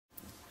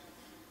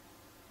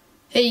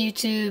Hey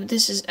YouTube,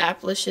 this is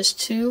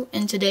Applicious2,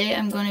 and today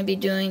I'm going to be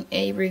doing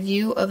a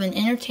review of an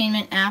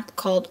entertainment app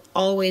called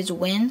Always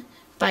Win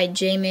by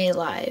JMay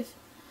Live.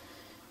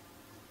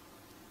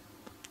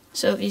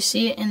 So if you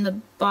see it in the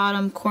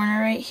bottom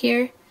corner right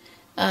here,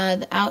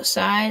 the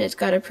outside, it's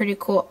got a pretty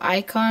cool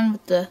icon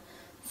with the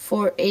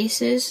 4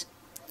 aces.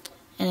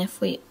 And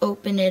if we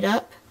open it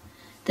up,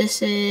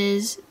 this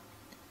is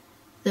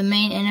the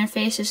main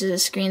interface. This is a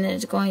screen that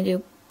is going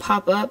to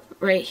pop up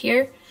right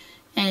here.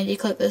 And if you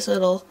click this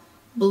little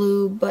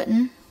blue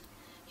button,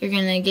 you're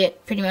going to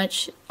get pretty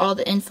much all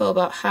the info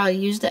about how to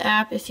use the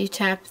app. If you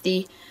tap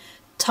the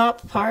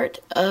top part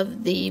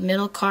of the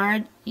middle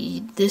card,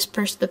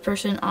 the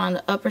person on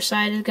the upper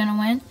side is going to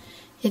win.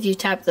 If you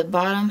tap the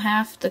bottom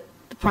half, the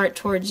part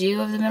towards you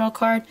of the middle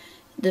card,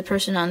 the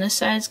person on this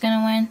side is going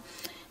to win.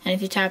 And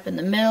if you tap in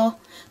the middle,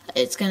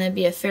 it's going to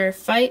be a fair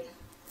fight.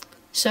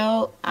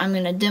 So I'm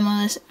going to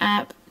demo this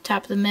app.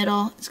 Tap the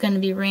middle, it's going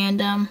to be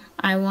random.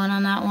 I won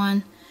on that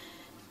one.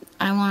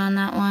 I won on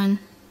that one.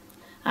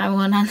 I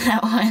won on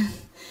that one.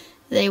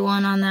 They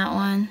won on that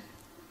one.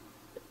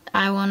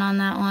 I won on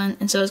that one.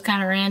 And so it's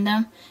kind of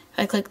random. If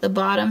I click the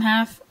bottom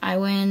half, I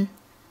win,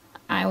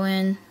 I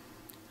win,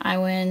 I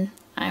win,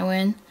 I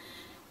win.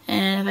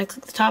 And if I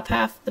click the top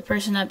half, the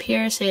person up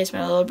here, say it's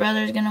my little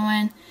brother, is going to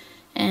win.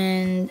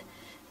 And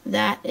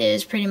that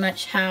is pretty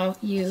much how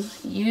you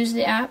use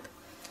the app.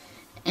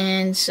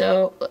 And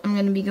so I'm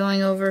going to be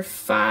going over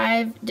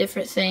 5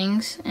 different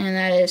things, and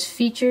that is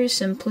features,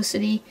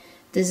 simplicity,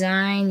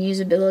 design,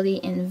 usability,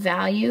 and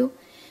value.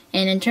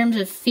 And in terms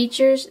of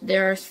features,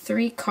 there are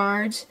 3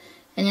 cards,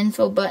 an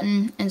info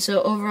button, and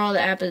so overall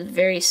the app is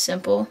very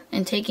simple.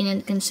 And taking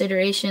into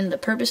consideration the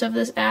purpose of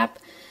this app,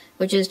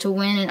 which is to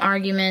win an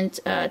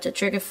argument, to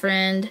trick a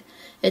friend,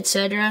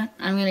 etc.,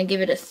 I'm going to give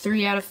it a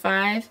 3 out of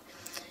 5.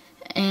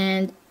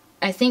 And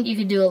I think you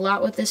could do a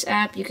lot with this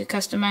app. You could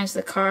customize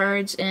the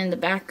cards and the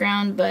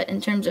background, but in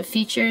terms of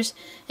features,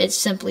 it's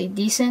simply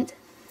decent.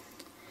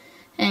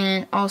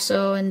 And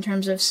also in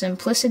terms of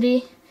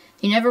simplicity,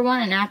 you never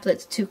want an app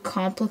that's too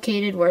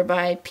complicated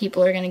whereby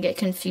people are going to get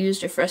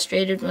confused or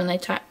frustrated when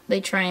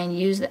they try and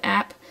use the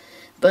app.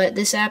 But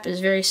this app is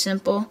very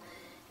simple,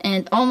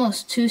 and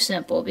almost too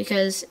simple,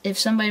 because if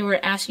somebody were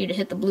to ask you to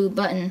hit the blue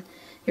button,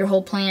 your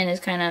whole plan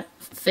is kind of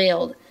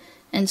failed.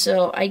 And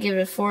so I give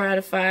it a 4 out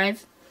of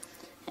 5.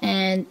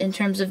 And in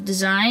terms of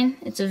design,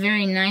 it's a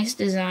very nice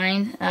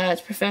design.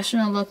 It's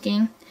professional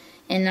looking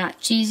and not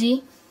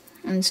cheesy.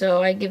 And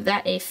so I give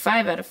that a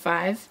 5 out of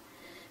 5.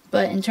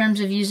 But in terms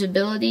of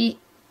usability,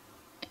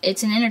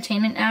 it's an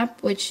entertainment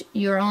app which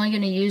you're only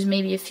going to use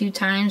maybe a few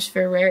times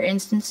for rare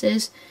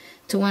instances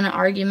to win an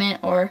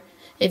argument, or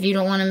if you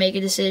don't want to make a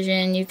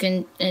decision, you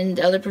can, and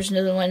the other person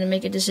doesn't want to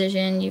make a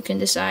decision, you can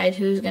decide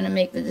who's going to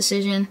make the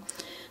decision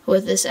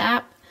with this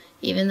app.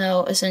 Even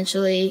though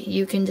essentially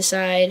you can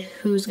decide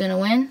who's going to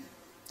win.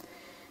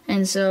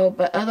 And so,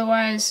 but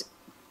otherwise,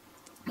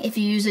 if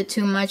you use it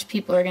too much,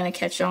 people are going to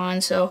catch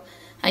on. So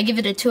I give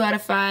it a 2 out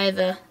of 5,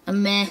 a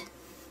meh.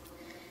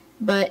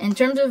 But in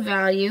terms of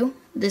value,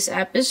 this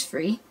app is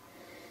free.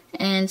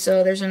 And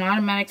so there's an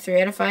automatic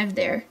 3 out of 5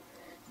 there.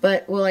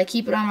 But will I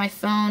keep it on my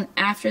phone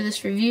after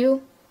this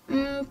review?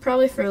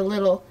 Probably for a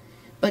little.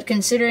 But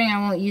considering I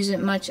won't use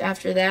it much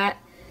after that,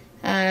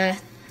 I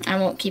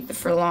won't keep it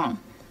for long.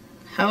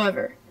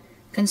 However,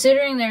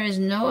 considering there is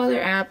no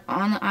other app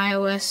on the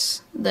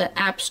iOS, the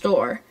App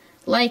Store,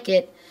 like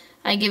it,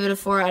 I give it a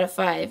 4 out of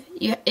 5.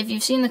 If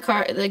you've seen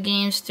the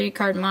games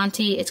 3-Card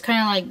Monte, it's kind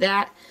of like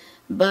that,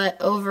 but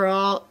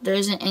overall, there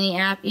isn't any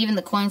app, even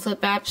the coin flip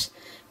apps,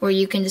 where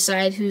you can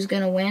decide who's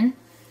going to win.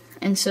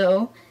 And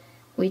so,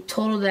 we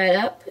total that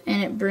up,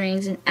 and it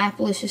brings an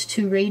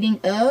Applicious2 rating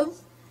of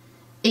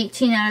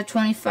 18 out of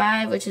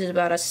 25, which is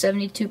about a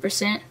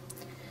 72%.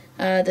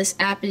 This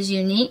app is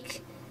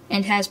unique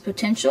and has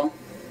potential,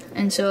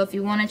 and so if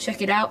you want to check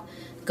it out,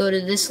 go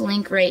to this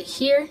link right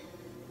here.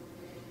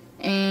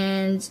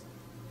 And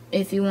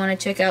if you want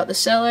to check out the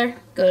seller,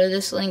 go to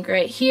this link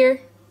right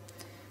here.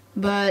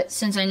 But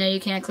since I know you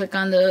can't click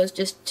on those,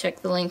 just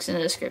check the links in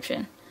the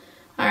description.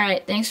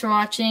 Alright, thanks for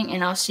watching,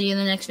 and I'll see you in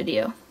the next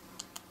video.